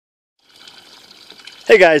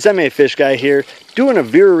Hey guys, MA Fish Guy here, doing a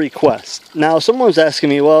viewer request. Now someone was asking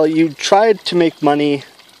me, well, you tried to make money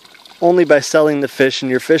only by selling the fish in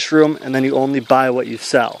your fish room and then you only buy what you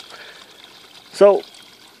sell. So,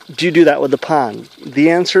 do you do that with the pond? The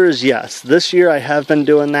answer is yes. This year I have been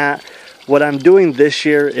doing that. What I'm doing this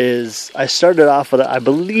year is I started off with, I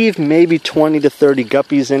believe, maybe 20 to 30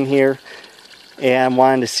 guppies in here and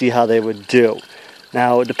wanted to see how they would do.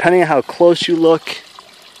 Now, depending on how close you look,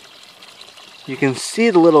 you can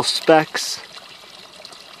see the little specks,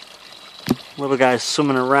 little guys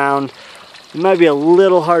swimming around. It might be a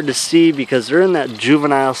little hard to see because they're in that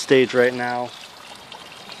juvenile stage right now.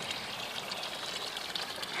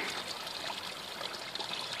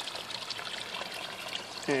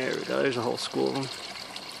 There we go, there's a whole school of them.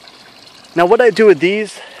 Now what I do with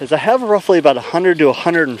these is I have roughly about 100 to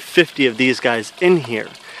 150 of these guys in here.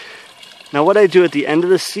 Now what I do at the end of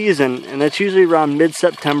the season, and that's usually around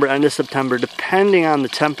mid-September, end of September, depending on the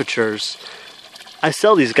temperatures, I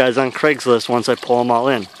sell these guys on Craigslist once I pull them all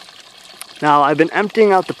in. Now I've been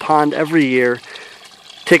emptying out the pond every year,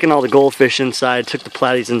 taking all the goldfish inside, took the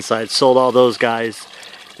platies inside, sold all those guys.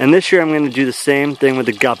 And this year I'm going to do the same thing with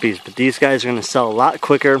the guppies, but these guys are going to sell a lot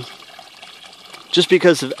quicker. Just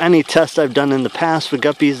because of any test I've done in the past with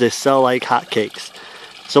guppies, they sell like hotcakes.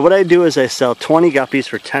 So what I do is I sell 20 guppies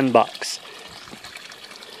for 10 bucks.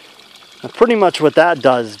 Now pretty much what that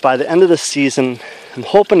does, by the end of the season, I'm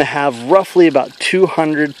hoping to have roughly about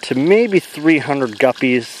 200 to maybe 300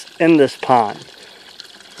 guppies in this pond.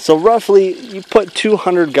 So roughly, you put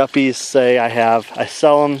 200 guppies, say I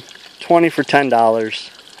sell them 20 for $10.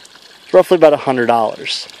 It's roughly about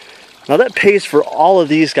 $100. Now that pays for all of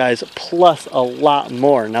these guys plus a lot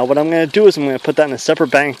more. Now what I'm going to do is I'm going to put that in a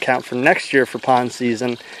separate bank account for next year for pond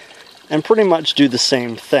season and pretty much do the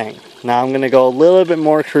same thing. Now I'm going to go a little bit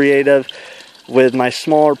more creative with my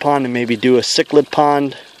smaller pond and maybe do a cichlid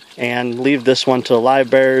pond and leave this one to the live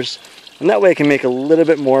bears. And that way I can make a little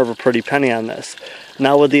bit more of a pretty penny on this.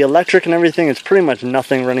 Now with the electric and everything, it's pretty much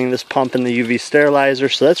nothing running this pump and the UV sterilizer,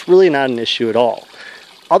 so that's really not an issue at all.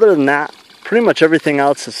 Other than that, pretty much everything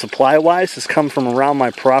else is supply-wise has come from around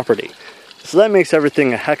my property. So that makes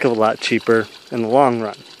everything a heck of a lot cheaper in the long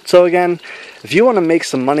run. So again, if you want to make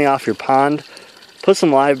some money off your pond, put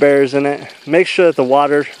some live bears in it. Make sure that the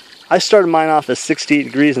water, I started mine off at 68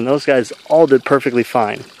 degrees and those guys all did perfectly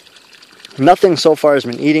fine. Nothing so far has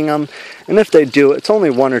been eating them, and if they do, it's only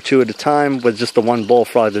one or two at a time with just the one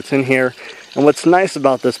bullfrog that's in here. And what's nice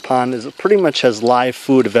about this pond is it pretty much has live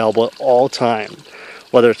food available at all time,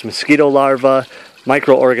 whether it's mosquito larvae,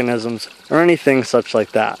 microorganisms, or anything such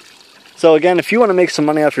like that. So again, if you want to make some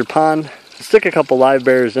money off your pond, stick a couple live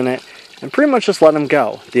bears in it, and pretty much just let them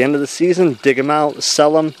go. At the end of the season, dig them out,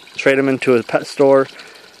 sell them, trade them into a pet store,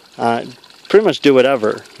 pretty much do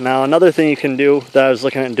whatever. Now another thing you can do that I was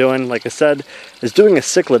looking at doing, like I said, is doing a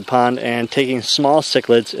cichlid pond and taking small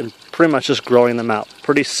cichlids and pretty much just growing them out.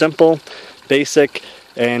 Pretty simple, basic,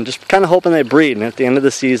 and just kind of hoping they breed, and at the end of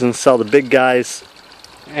the season sell the big guys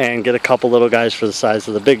and get a couple little guys for the size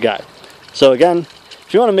of the big guy. So again,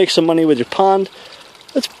 if you want to make some money with your pond,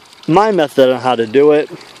 that's my method on how to do it.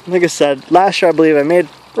 Like I said, last year I believe I made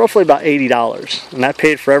roughly about $80, and that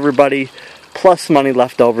paid for everybody, plus money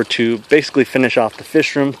left over to basically finish off the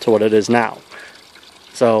fish room to what it is now.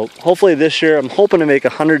 So hopefully this year I'm hoping to make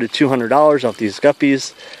 $100 to $200 off these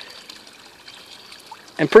guppies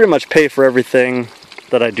and pretty much pay for everything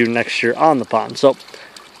that I do next year on the pond. So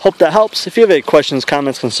hope that helps. If you have any questions,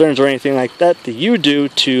 comments, concerns, or anything like that you do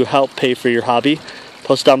to help pay for your hobby,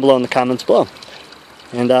 post down below in the comments below.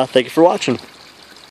 And thank you for watching.